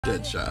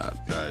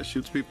Deadshot. Guy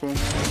shoots people.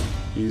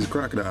 He's a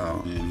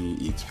crocodile and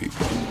he eats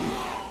people.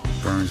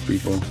 Burns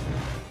people.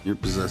 You're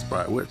possessed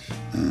by a witch,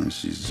 and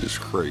she's just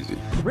crazy.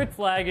 Rick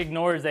Flag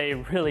ignores a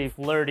really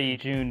flirty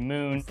June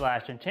Moon /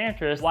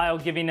 Enchantress while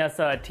giving us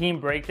a team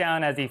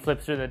breakdown as he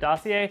flips through the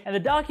dossier, and the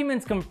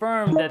documents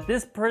confirm that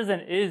this prison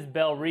is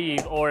Belle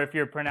Reve, or if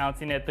you're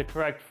pronouncing it the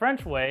correct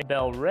French way,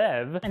 Belle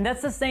Reve, and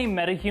that's the same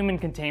metahuman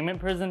containment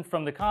prison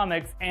from the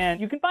comics, and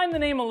you can find the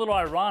name a little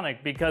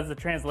ironic because the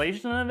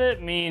translation of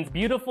it means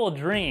beautiful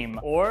dream,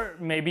 or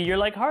maybe you're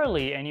like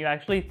Harley and you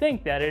actually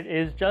think that it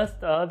is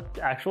just a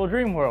actual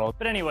dream world.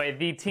 But anyway,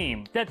 the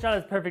team. Deadshot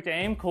has perfect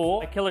aim,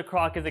 cool. Killer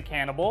Croc is a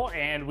cannibal,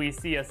 and we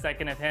see a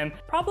second of him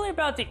probably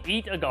about to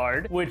eat a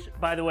guard, which,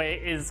 by the way,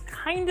 is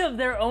kind of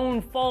their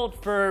own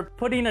fault for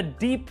putting a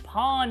deep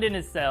pond in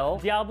his cell.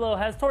 Diablo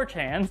has torch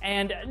hands,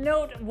 and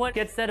note what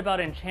gets said about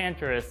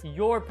Enchantress,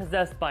 you're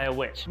possessed by a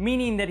witch,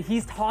 meaning that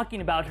he's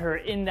talking about her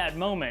in that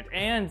moment,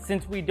 and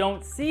since we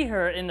don't see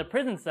her in the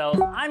prison cells,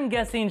 I'm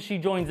guessing she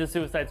joins the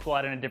Suicide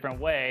Squad in a different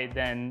way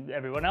than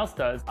everyone else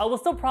does. I will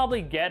still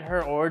probably get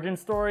her origin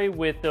story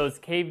with those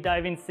cave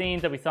diving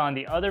scenes that we saw in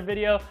the other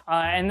video.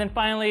 And then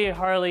finally,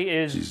 Harley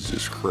is... she's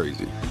just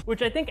crazy.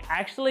 Which I think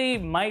actually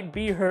might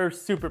be her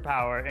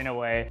superpower in a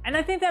way. And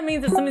I think that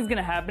means that something's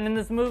gonna happen in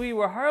this movie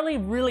where Harley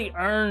really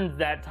earns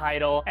that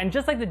title. And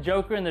just like the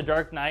Joker in The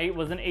Dark Knight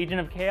was an agent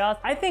of chaos,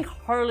 I think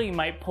Harley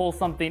might pull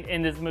something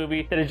in this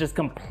movie that is just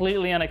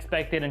completely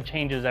unexpected and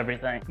changes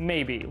everything.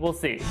 Maybe, we'll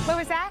see. What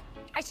was that?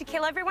 I should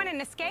kill everyone and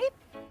escape?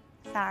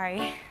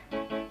 Sorry.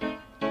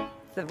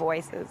 The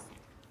voices.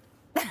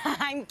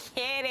 I'm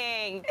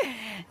kidding.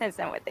 That's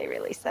not what they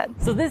really said.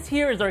 So this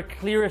here is our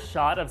clearest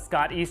shot of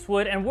Scott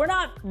Eastwood, and we're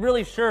not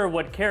really sure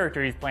what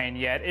character he's playing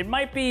yet. It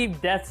might be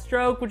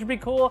Deathstroke, which would be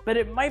cool, but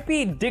it might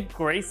be Dick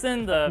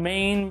Grayson, the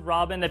main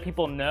Robin that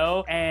people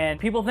know, and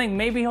people think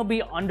maybe he'll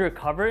be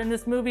undercover in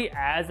this movie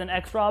as an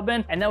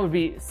ex-Robin, and that would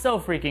be so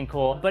freaking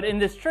cool. But in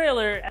this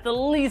trailer, at the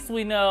least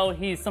we know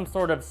he's some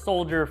sort of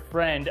soldier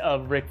friend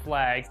of Rick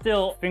Flag.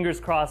 Still,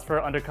 fingers crossed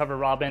for undercover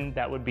Robin,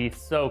 that would be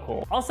so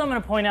cool. Also, I'm gonna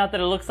point out that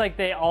it looks like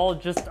they all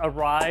just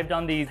arrived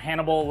on these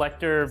Hannibal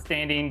Lecter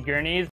standing gurneys.